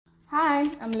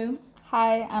Hi, I'm Lou.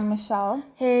 Hi, I'm Michelle.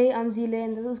 Hey, I'm Zile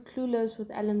and this is Clueless with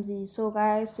LMZ. So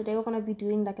guys, today we're going to be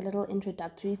doing like a little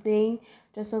introductory thing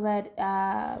just so that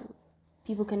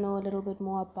people can know a little bit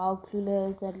more about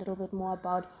Clueless, a little bit more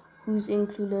about who's in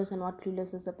Clueless and what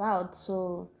Clueless is about.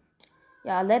 So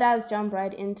yeah, let us jump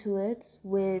right into it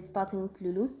with starting with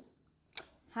Lulu.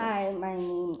 Hi, my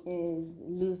name is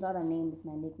Lou. It's not a name, it's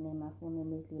my nickname. My full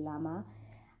name is Lulama.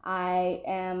 I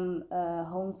am a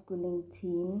homeschooling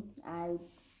teen.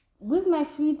 With my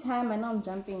free time, I know I'm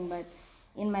jumping, but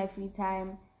in my free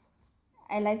time,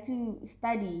 I like to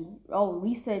study or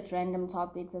research random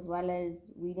topics as well as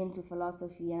read into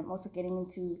philosophy. I'm also getting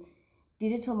into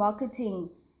digital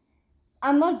marketing.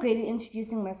 I'm not great at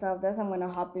introducing myself. That's I'm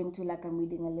gonna hop into like I'm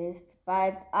reading a list.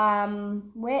 But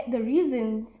one of the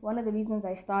reasons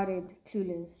I started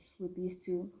Clueless with these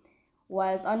two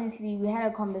was honestly we had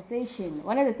a conversation.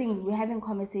 One of the things we're having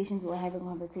conversations.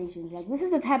 Like this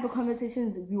is the type of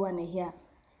conversations we want to hear,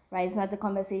 right? It's not the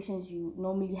conversations you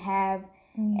normally have,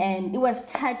 and it was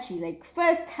touchy. Like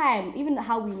first time, even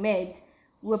how we met,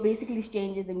 we were basically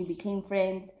strangers, and we became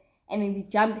friends and then we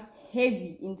jumped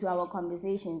heavy into our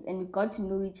conversations and we got to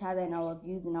know each other and our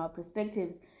views and our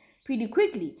perspectives pretty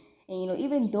quickly. And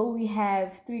even though we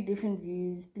have three different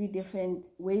views, three different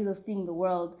ways of seeing the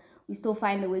world, we still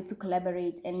find a way to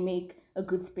collaborate and make a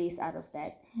good space out of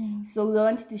that. So we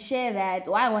wanted to share that,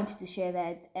 or I wanted to share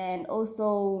that, and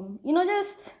also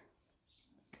just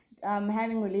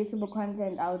having relatable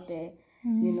content out there,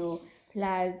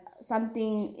 plus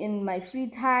something in my free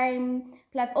time.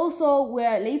 Plus also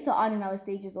we're later on in our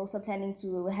stages also planning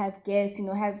to have guests,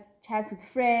 have chats with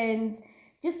friends,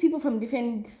 just people from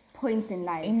different points in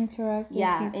life. Interact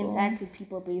with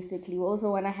people basically. We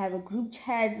also want to have a group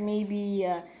chat, maybe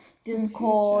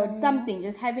Discord, something,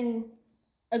 just having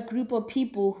a group of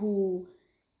people who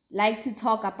like to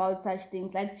talk about such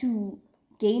things, like to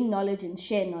gain knowledge and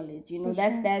share knowledge.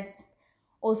 That's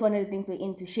also one of the things we're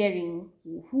into, sharing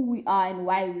who we are and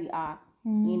why we are.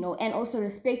 And also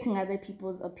respecting other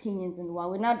people's opinions. And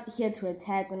while we're not here to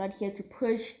attack, we're not here to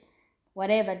push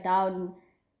whatever down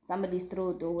somebody's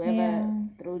throat or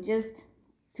whoever's throat, just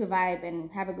to vibe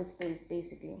and have a good space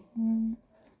basically.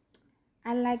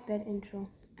 I like that intro.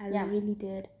 I really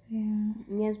did. Yeah.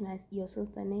 Yes, your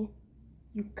sister,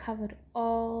 you covered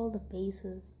all the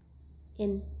bases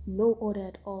in no order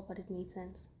at all, but it made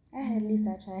sense. At least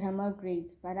I tried. I'm not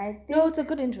great, but I think... No, it's a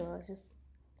good intro. It's just...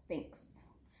 Thanks.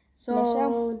 So,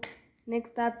 Michelle?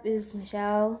 Next up is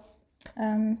Michelle.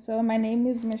 So my name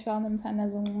is Michelle Namtana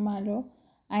Zongumalo.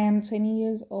 I am 20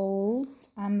 years old.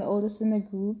 I'm the oldest in the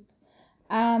group.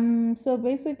 So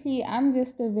basically, I'm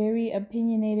just a very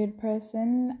opinionated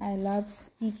person. I love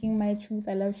speaking my truth.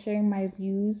 I love sharing my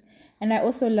views. And I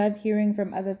also love hearing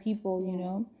from other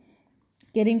people,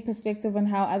 getting perspective on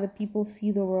how other people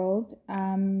see the world.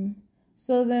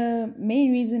 So the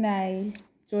main reason I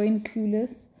joined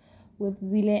Clueless with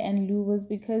Zile and Lou was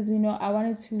because, I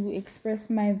wanted to express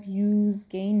my views,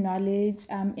 gain knowledge,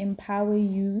 empower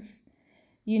youth.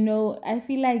 I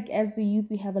feel like as the youth,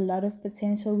 we have a lot of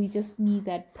potential. We just need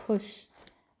that push.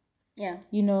 Yeah.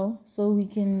 So we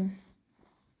can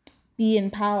be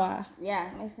in power. Yeah,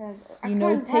 makes sense.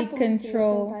 Take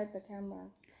control. Inside the camera.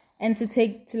 And to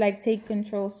take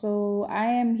control. So I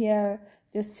am here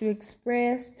just to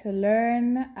express, to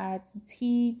learn, to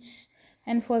teach,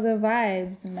 and for the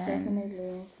vibes, man.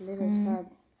 Definitely, it's lit as fuck.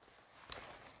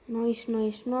 Noise.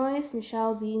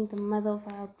 Michelle being the mother of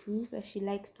our group, as she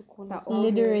likes to call us.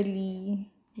 Literally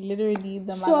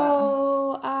the mother.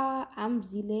 So I'm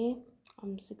Zile.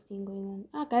 I'm 16 going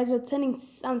on. Guys,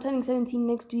 I'm turning 17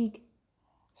 next week.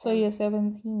 So you're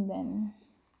 17 then.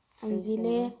 I'm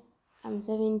Zile. I'm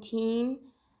 17.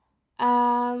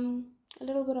 A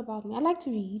little bit about me. I like to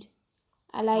read.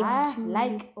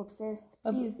 Obsessed.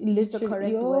 Please use the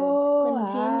correct word.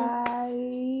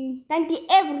 Continue. Thank you.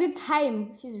 Every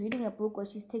time she's reading a book or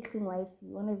she's texting wifey,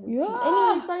 one of the two.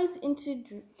 Anyway, sorry to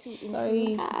introduce.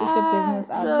 Sorry to push a business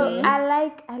out there.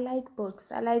 I like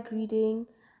books. I like reading.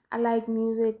 I like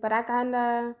music, but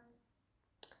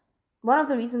one of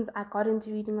the reasons I got into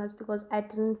reading was because I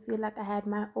didn't feel like I had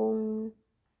my own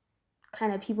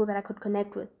kind of people that I could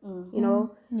connect with,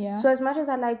 Yeah. So as much as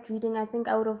I liked reading, I think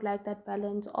I would have liked that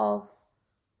balance of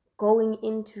going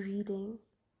into reading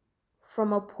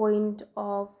from a point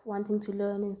of wanting to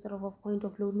learn instead of a point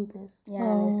of loneliness. Yeah,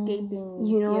 and escaping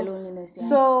your loneliness. Yeah.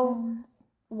 So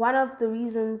one of the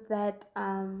reasons that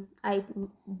I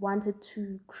wanted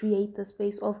to create the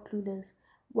space of Clueless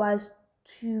was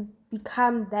to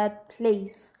become that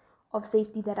place of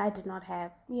safety that I did not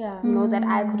have. Yeah. That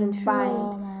I couldn't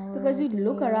find. Because you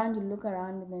look around,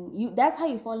 and then that's how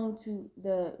you fall into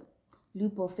the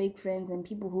loop of fake friends and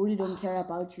people who really don't care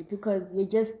about you because you're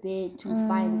just there to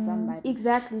find somebody.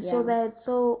 Exactly. Yeah.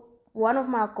 So one of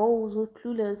my goals with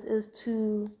Clueless is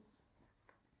to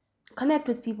connect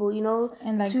with people, you know,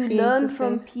 And, like, to create a learn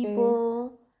from safe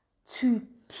people, to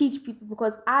teach people,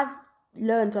 because I've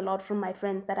learned a lot from my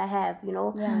friends that I have, you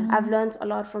know. Yeah. I've learned a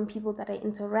lot from people that I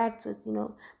interact with, you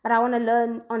know, but I want to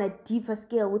learn on a deeper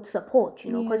scale with support,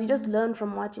 you know, because you just learn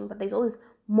from watching, but there's always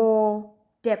more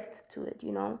depth to it,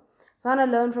 you know. So I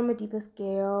want to learn from a deeper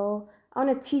scale. I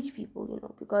want to teach people, you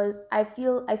know, because I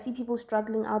see people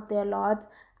struggling out there a lot.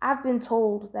 I've been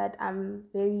told that I'm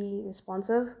very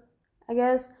responsive, I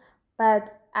guess,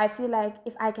 but I feel like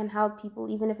if I can help people,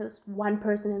 even if it's one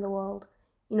person in the world,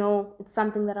 you know, it's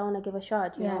something that I want to give a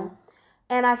shot, you know.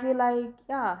 And I feel like,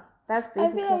 yeah, that's I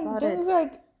basically feel like, about don't it. you feel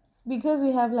like, because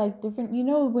we have like different, you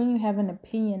know, when you have an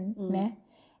opinion, né?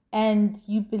 And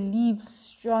you believe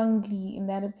strongly in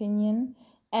that opinion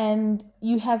and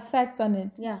you have facts on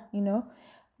it, you know,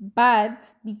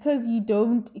 but because you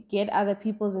don't get other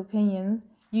people's opinions,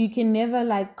 you can never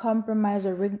like compromise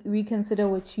or reconsider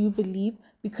what you believe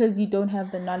because you don't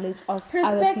have the knowledge of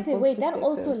other people's Wait, that perspective.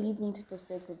 also leads into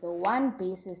perspective. The one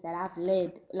basis that I've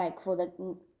led, like for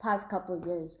the past couple of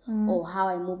years, or how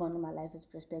I move on in my life is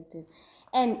perspective.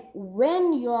 And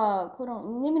when you're,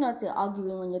 maybe not say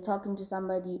arguing, when you're talking to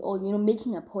somebody or, you know,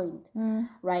 making a point,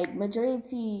 right?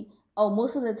 Majority, or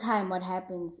most of the time, what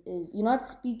happens is you're not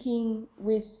speaking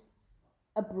with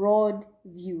a broad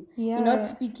view. You're not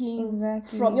speaking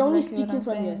from, you're only speaking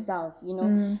from yourself, you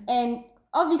know. And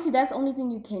obviously that's the only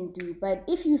thing you can do. But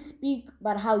if you speak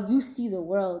about how you see the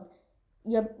world,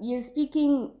 you're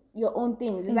speaking your own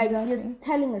things. It's like you're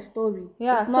telling a story.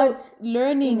 Yeah, it's so not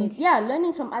learning.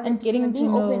 Learning from other and people getting and being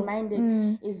to know.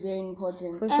 open-minded is very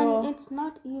important. For sure. And it's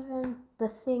not even the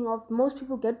thing of, most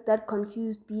people get that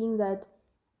confused, being that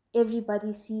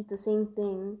everybody sees the same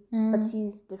thing but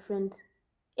sees different.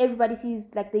 Everybody sees,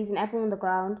 like, there's an apple on the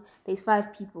ground, there's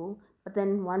 5 people, but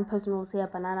then one person will say a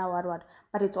banana, what,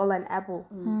 but it's all an apple.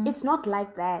 It's not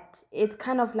like that. It's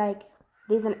kind of like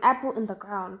there's an apple in the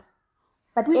ground,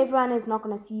 but everyone is not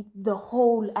going to see the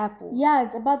whole apple. Yeah,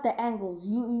 it's about the angles.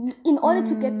 You in order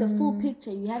to get the full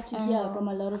picture, you have to hear from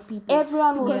a lot of people.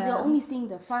 Everyone will, because you're only seeing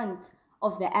the front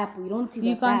of the apple. You don't see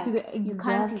the back. You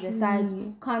can't see the side.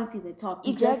 You can't see the top.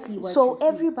 You just see what so you see.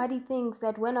 everybody thinks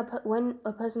that when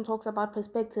a person talks about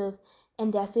perspective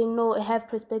and they're saying, no, I have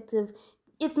perspective,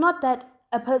 it's not that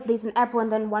there's an apple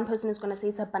and then one person is going to say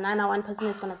it's a banana, one person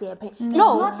is going to say a pen. No,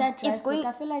 it's not that drastic.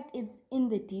 I feel like it's in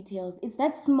the details. It's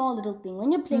that small little thing.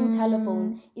 When you're playing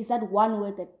telephone, it's that one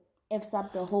word that f's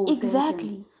up the whole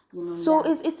sentence. You know, so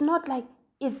it's not like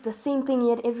it's the same thing,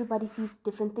 yet everybody sees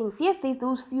different things. Yes, there's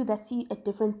those few that see a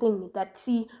different thing, that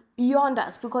see beyond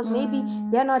us, because maybe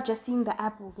they're not just seeing the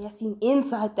apple, they're seeing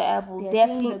inside the apple. They're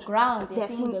seeing the ground, they're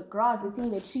seeing the grass, they're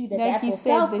seeing the tree that like the apple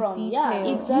fell from. Yeah,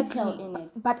 exactly. detail in it.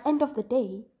 But end of the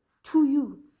day, to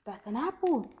you, that's an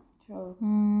apple. True.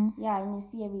 Yeah, and you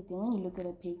see everything. When you look at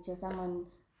a picture, someone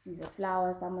sees a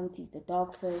flower, someone sees the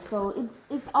dog first. So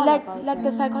it's all about like that.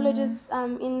 the psychologists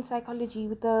in psychology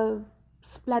with the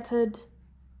splattered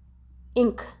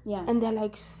ink, and they're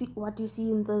like, see, what do you see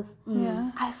in this?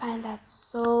 I find that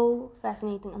so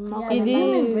fascinating. I'm not gonna the lie.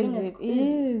 human brain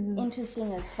is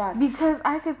interesting as fuck, because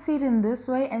I could see it in this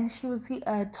way and she would see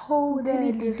a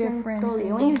totally different story.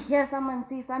 thing. When you hear someone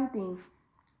say something,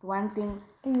 one thing,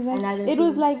 another it thing.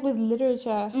 was like with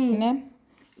literature, you know,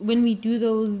 when we do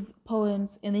those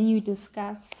poems and then you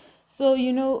discuss, so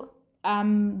you know,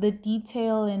 the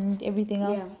detail and everything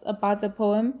else about the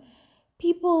poem,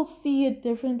 people see it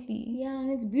differently. Yeah,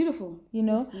 and it's beautiful. You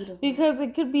know, because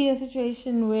it could be a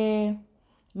situation where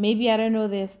maybe, I don't know,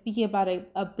 they're speaking about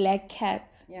a black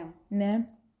cat. Yeah. Né?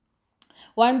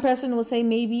 One person will say,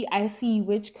 maybe I see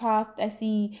witchcraft, I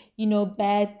see, you know,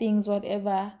 bad things,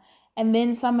 whatever. And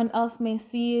then someone else may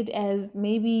see it as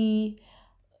maybe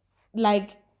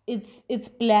like it's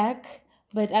black,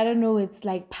 but I don't know, it's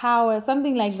like power,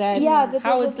 something like that. Yeah,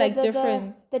 how it's like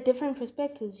different. The different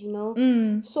perspectives, you know.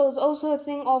 So it's also a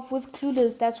thing of, with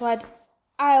Clueless, that's what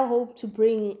I hope to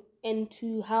bring and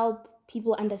to help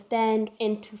people understand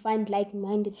and to find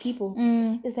like-minded people,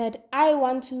 is that I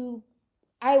want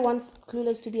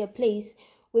Clueless to be a place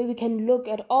where we can look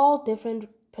at all different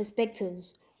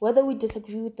perspectives, whether we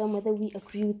disagree with them, whether we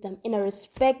agree with them, in a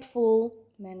respectful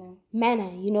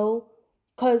manner, you know.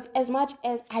 Because as much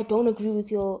as I don't agree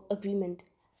with your agreement,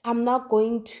 I'm not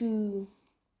going to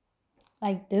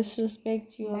like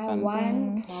disrespect you or My something.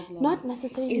 one problem Not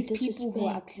necessarily is people who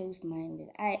are disrespect. closed-minded.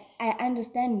 I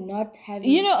understand not having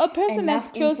You know, a person enough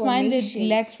that's close-minded information.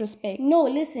 lacks respect. No,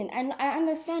 listen, I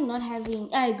understand not having.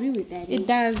 I agree with that. It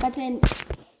does. But then,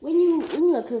 when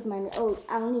you are close-minded,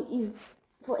 I only is.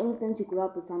 For instance, you grew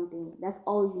up with something. That's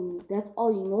all you. That's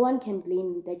all you. No one can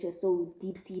blame you that you're so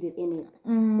deep-seated in it,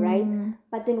 right?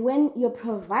 But then when you're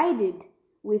provided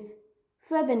with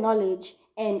further knowledge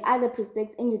and other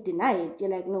perspectives, and you deny it, you're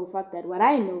like, no, fuck that. What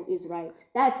I know is right.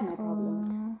 That's my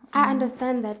problem. I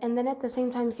understand that. And then at the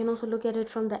same time, you can also look at it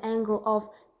from the angle of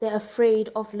they're afraid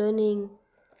of learning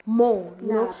more, you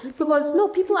know? Because, no,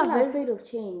 people are very afraid of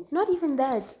change. Not even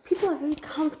that. People are very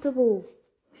comfortable.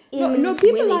 No, where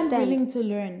people they aren't stand. willing to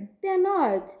learn. They're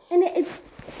not. And it's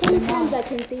sometimes I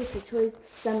can say it's a choice,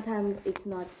 sometimes it's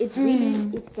not. It's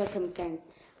really it's circumstance.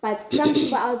 But some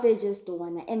people out there just don't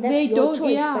wanna, and that's They your don't,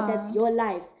 choice, yeah. but that's your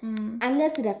life.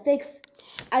 Unless it affects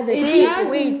other It people.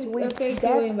 doesn't affect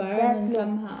your environment no,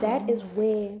 somehow. that is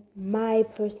where my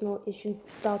personal issue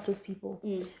starts with people.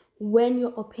 When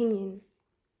your opinion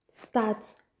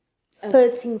starts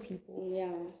hurting people.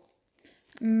 Yeah.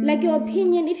 Like your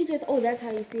opinion, if you just, that's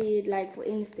how you see it. Like, for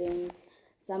instance,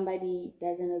 somebody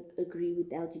doesn't agree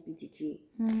with LGBTQ,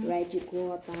 right? You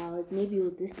go about, maybe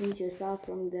you distance yourself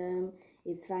from them,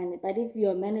 it's fine. But if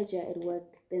you're a manager at work,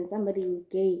 then somebody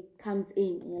gay comes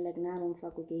in, and you're like, nah, I don't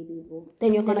fuck with gay people.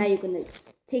 Then you're gonna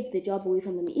take the job away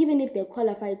from them. Even if they're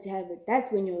qualified to have it,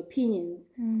 that's when your opinions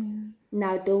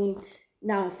now don't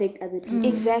affect other people.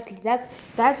 Exactly.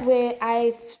 That's where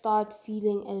I start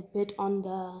feeling a bit on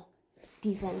the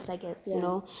defense, I guess, you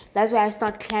know. That's where I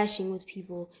start clashing with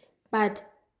people. But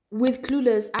with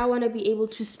Clueless, I want to be able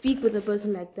to speak with a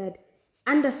person like that,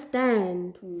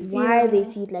 understand why they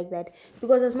see it like that.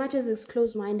 Because as much as it's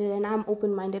closed-minded and I'm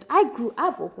open-minded, I grew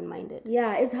up open-minded.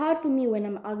 Yeah, it's hard for me when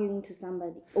I'm arguing to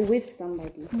somebody or with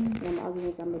somebody. When I'm arguing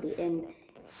with somebody and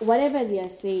whatever they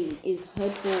are saying is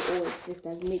hurtful or it just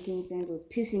doesn't make any sense or it's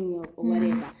pissing me off or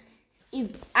whatever.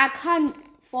 I can't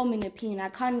form an opinion. I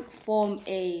can't form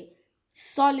a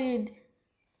solid,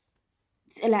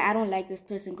 like, I don't like this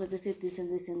person because they said this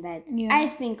and this and that. I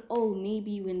think,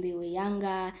 maybe when they were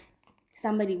younger,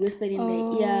 somebody whispered in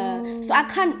their ear. So I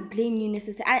can't blame you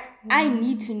necessarily. I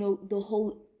need to know the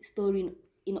whole story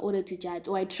in order to judge,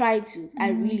 or I try to. I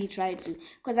really try to,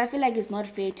 because I feel like it's not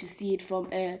fair to see it from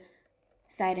a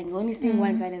side and only seeing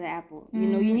one side of the apple. You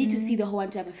know, you need to see the whole one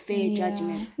to have a fair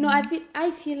judgment. No,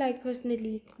 I feel like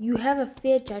personally you have a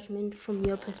fair judgment from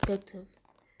your perspective,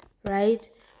 right?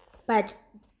 But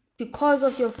because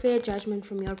of your fair judgment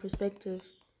from your perspective,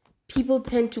 people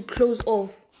tend to close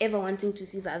off ever wanting to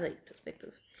see the other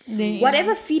perspective.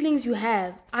 Whatever feelings you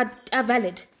have are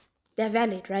valid. They're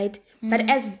valid, right? But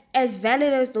as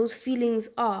valid as those feelings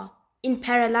are, in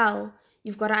parallel,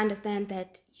 you've got to understand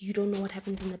that you don't know what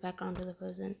happens in the background of the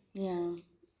person. Yeah.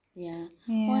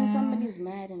 When somebody's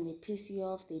mad and they piss you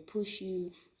off, they push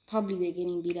you, probably they're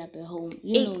getting beat up at home.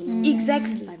 You know.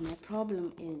 Exactly. But my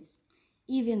problem is,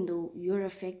 even though you're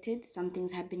affected,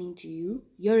 something's happening to you,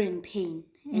 you're in pain,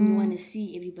 and you want to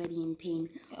see everybody in pain.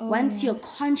 Once you're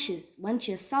conscious, once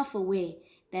you're self-aware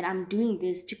that I'm doing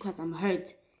this because I'm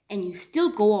hurt, and you still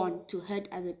go on to hurt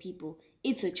other people,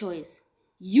 it's a choice.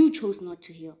 You chose not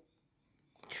to heal.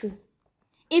 True.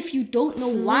 If you don't know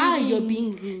why you're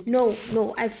being rude. No,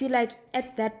 I feel like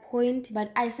at that point,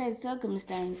 But I said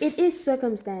circumstance. it is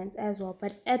circumstance as well,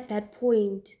 but at that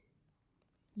point,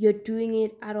 you're doing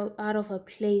it out of a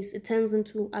place. It turns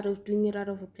into doing it out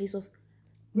of a place of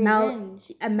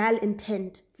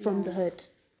malintent from the hurt.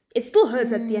 It still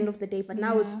hurts at the end of the day, but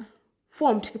now it's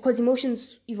formed because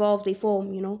emotions evolve, they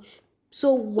form, you know.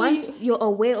 So once you're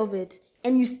aware of it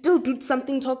and you still do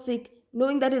something toxic,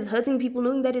 knowing that it's hurting people,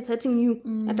 knowing that it's hurting you,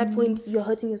 at that point you're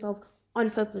hurting yourself on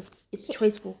purpose. It's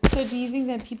choiceful. So do you think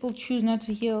that people choose not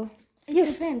to heal? It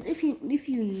depends. If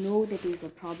you know that there's a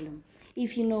problem,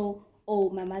 if you know,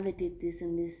 my mother did this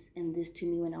and this and this to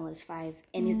me when I was 5,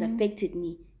 and it's affected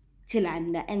me till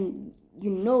and you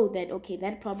know that, okay,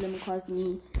 that problem caused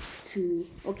me to,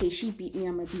 she beat me,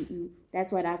 I'm gonna beat you.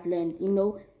 That's what I've learned. You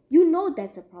know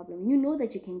that's a problem. You know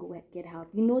that you can go get help.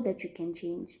 You know that you can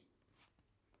change.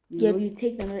 You know, you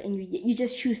take that and you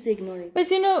just choose to ignore it. But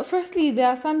firstly, there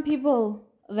are some people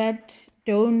that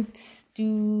don't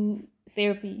do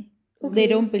therapy. Okay. They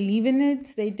don't believe in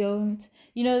it. They don't.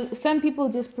 Some people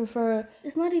just prefer.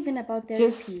 It's not even about therapy.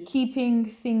 Just keeping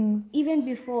things even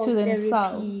before to therapy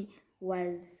themselves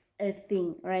was a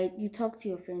thing, right? You talk to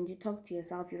your friends, you talk to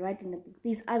yourself, you write in the book.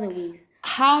 These other ways.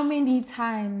 How many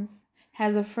times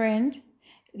has a friend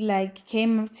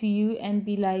came up to you and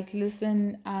be like,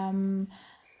 listen,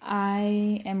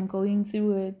 I am going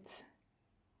through it.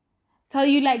 Tell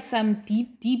you like some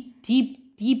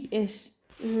deep-ish.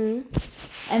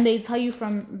 And they tell you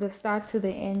from the start to the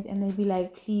end, and they be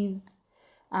like, please,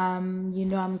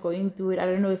 I'm going through it. I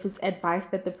don't know if it's advice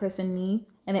that the person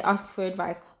needs, and they ask for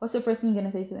advice. What's the first thing you're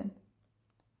gonna say to them?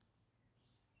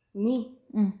 Me?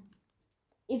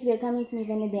 If they're coming to me,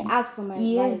 then they ask for my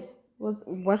advice.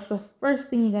 What's the first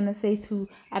thing you're gonna say to,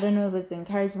 I don't know if it's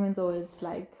encouragement or it's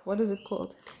like, what is it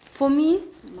called? For me,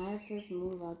 my first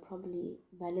move, I'd probably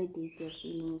validate their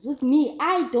feelings. With me,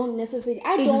 I don't necessarily.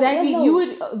 Exactly. You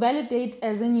would validate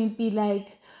as in you'd be like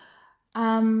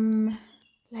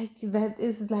that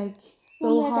is like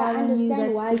so hard. I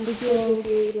understand why you feel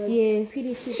this way. Yes.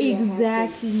 Pretty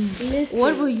exactly. Listen.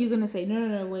 What were you gonna say?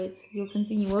 No. Wait. You'll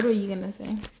continue. What were you gonna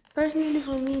say? Personally,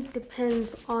 for me, it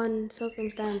depends on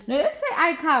circumstance. No, let's say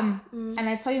I come and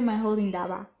I tell you my holding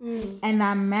daba, and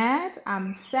I'm mad,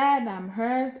 I'm sad, I'm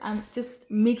hurt, I'm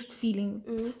just mixed feelings.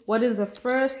 What is the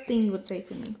first thing you would say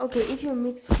to me? Okay, if you're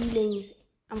mixed feelings,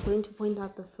 I'm going to point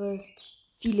out the first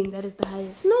feeling that is the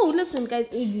highest. No, listen, guys.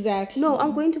 Exactly. No,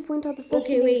 I'm going to point out the first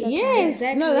feeling. Okay, wait. Yes.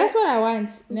 Exactly. No, that's what I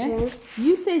want. Okay.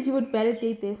 You said you would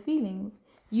validate their feelings.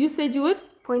 You said you would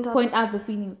point out the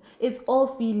feelings. It's all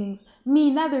feelings.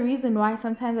 Me, another reason why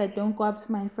sometimes I don't go up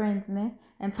to my friends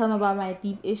and tell them about my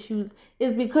deep issues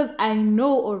is because I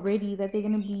know already that they're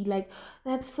gonna be like,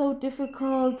 that's so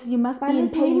difficult, you must be in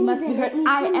pain, you must be hurt.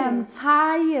 I am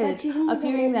tired of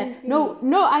hearing that. No,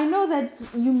 I know that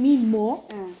you mean more,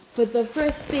 but the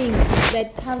first thing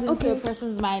that comes into a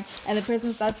person's mind and the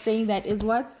person starts saying that is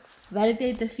what?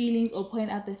 Validate the feelings or point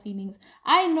out the feelings.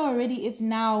 I know already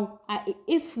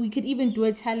if we could even do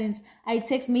a challenge, I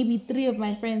text maybe 3 of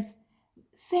my friends,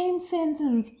 same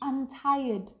sentence, I'm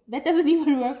tired. That doesn't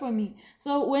even work for me.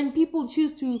 So when people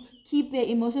choose to keep their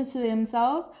emotions to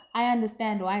themselves, I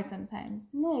understand why sometimes.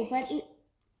 No, but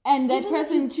and that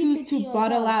person choose to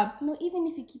bottle up. No, even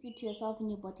if you keep it to yourself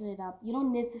and you bottle it up, you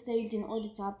don't necessarily, in order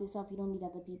to help yourself, you don't need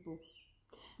other people.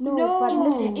 No, but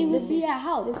listen, it would be a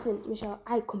help. Listen, Michelle,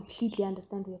 I completely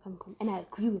understand where you're coming from, and I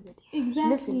agree with it.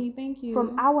 Exactly, listen, thank you.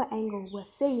 From our angle, we're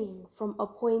saying from a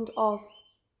point of,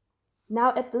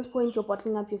 now at this point you're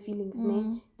bottling up your feelings,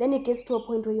 then it gets to a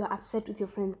point where you're upset with your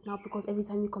friends now because every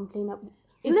time you complain,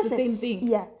 it's the same thing.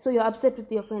 Yeah, so you're upset with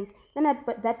your friends. Then at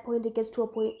that point, it gets to a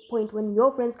point when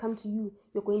your friends come to you,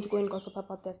 you're going to go and gossip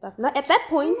about their stuff. Now at that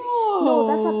point,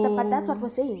 that's what we're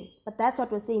saying. But that's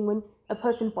what we're saying, when a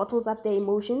person bottles up their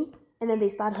emotion and then they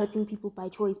start hurting people by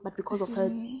choice, but because of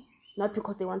hurt, not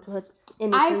because they want to hurt.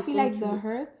 I feel like the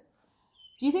hurt.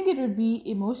 Do you think it would be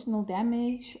emotional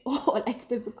damage or like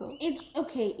physical? It's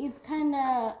okay. It's kind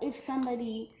of, if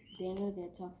somebody, they know they're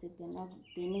toxic, they know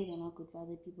they're not good for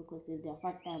other people because they're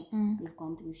fucked up, they've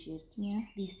gone through shit. Yeah.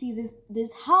 They see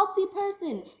this healthy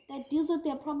person that deals with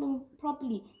their problems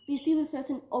properly. They see this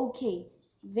person okay.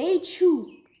 They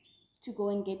choose to go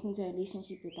and get into a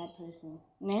relationship with that person.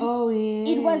 Oh yeah.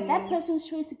 It was that person's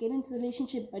choice to get into the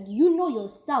relationship, but you know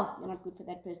yourself you're not good for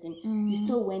that person. You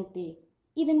still went there.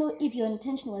 Even though if your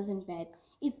intention wasn't bad,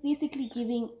 it's basically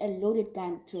giving a loaded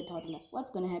gun to a toddler. What's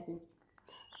going to happen?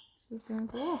 She's going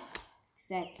to go.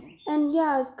 Exactly. And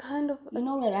yeah, it's kind of... You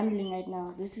know, we're rambling right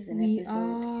now. This is an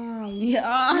episode. We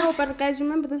are. No, but guys,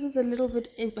 remember, this is a little bit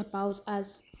about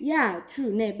us. Yeah,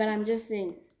 true. But I'm just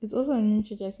saying. It's also an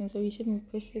introduction, so we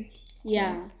shouldn't push it.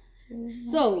 Yeah.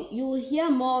 So, you will hear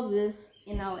more of this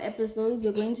in our episodes.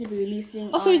 We're going to be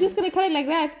releasing... So we're just going to cut it like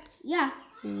that? Yeah.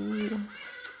 Ooh.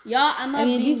 Yeah, I'm not. I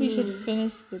mean, at least we should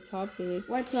finish the topic.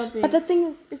 What topic? But the thing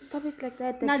is, it's topics like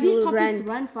that now these topics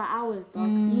run for hours, dog.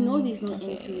 You know there's no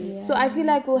end to it. Yeah. So I feel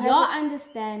like we'll have... Y'all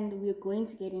understand, we're going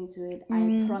to get into it.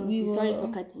 I promise you. Sorry for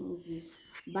cutting you.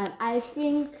 But I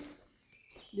think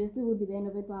this will be the end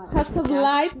of it. Cost of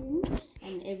life.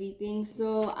 And everything.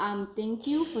 So, thank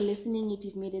you for listening if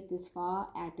you've made it this far.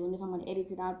 I don't know if I'm going to edit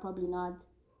it out. Probably not.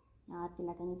 I feel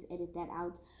like I need to edit that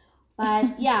out.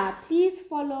 But yeah, please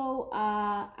follow.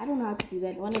 I don't know how to do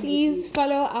that. Please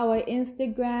follow our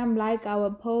Instagram, like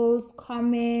our posts,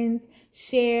 comment,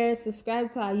 share, subscribe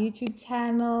to our YouTube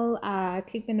channel,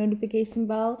 click the notification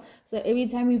bell so every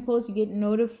time we post you get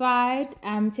notified.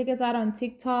 Check us out on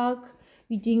TikTok.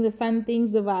 We're doing the fun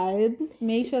things, the vibes.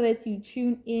 Make sure that you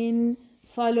tune in,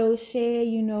 follow, share,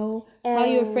 tell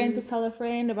your friend to tell a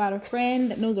friend about a friend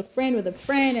that knows a friend with a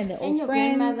friend and they're all your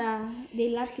friends. Grandmother, they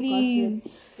love to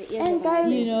gossip. And guys,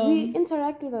 we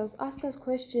interact with us, ask us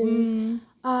questions.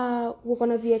 We're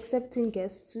gonna be accepting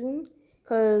guests soon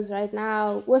Because right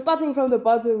now we're starting from the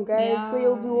bottom, guys. So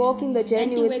you'll be walking the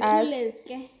journey with us.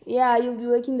 Yeah, you'll be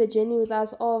working the journey with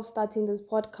us of starting this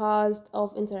podcast,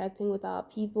 of interacting with our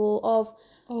people, of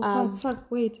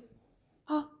wait.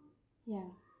 Yeah.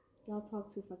 Y'all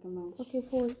talk too fucking much. Okay,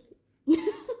 pause.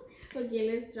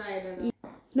 Okay, let's try it.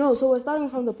 No, so we're starting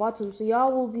from the bottom. So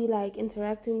y'all will be like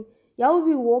interacting. Y'all will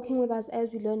be walking with us as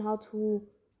we learn how to,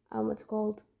 what's it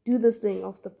called? Do this thing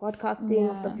of the podcasting,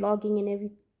 of the vlogging and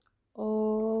everything.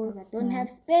 Oh, I don't have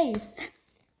space.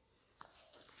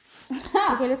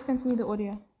 Okay, let's continue the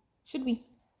audio. Should we?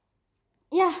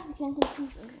 Yeah, we can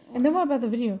continue. And then what about the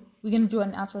video? We're gonna do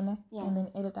an outro now and then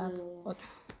edit out. Yeah. Okay.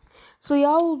 So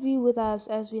y'all will be with us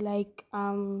as we like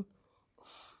go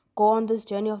on this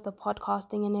journey of the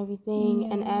podcasting and everything,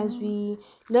 and as we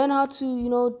learn how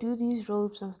to do these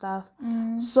ropes and stuff.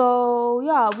 So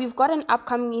yeah, we've got an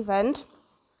upcoming event.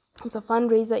 It's a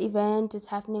fundraiser event. It's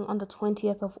happening on the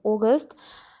 20th of August.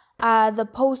 The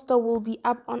poster will be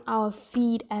up on our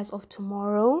feed as of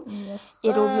tomorrow. Yes,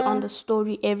 it'll be on the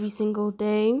story every single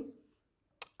day.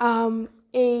 A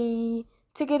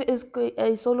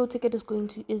solo ticket is going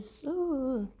to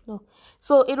no.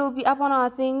 So it'll be up on our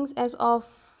things as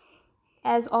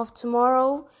of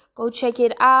tomorrow. Go check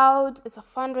it out. It's a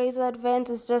fundraiser event.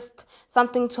 It's just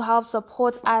something to help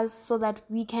support us so that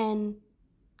we can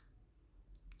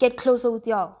get closer with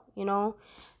y'all.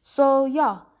 So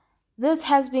yeah, this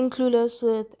has been Clueless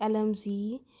with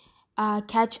LMZ.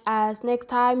 Catch us next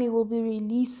time. We will be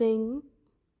releasing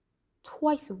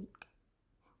twice a week.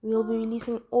 We will be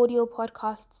releasing audio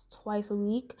podcasts twice a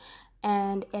week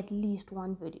and at least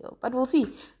one video. But we'll see,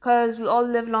 because we all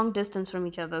live long distance from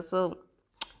each other. So,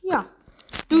 yeah.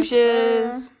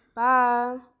 Douches.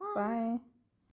 Bye. Bye.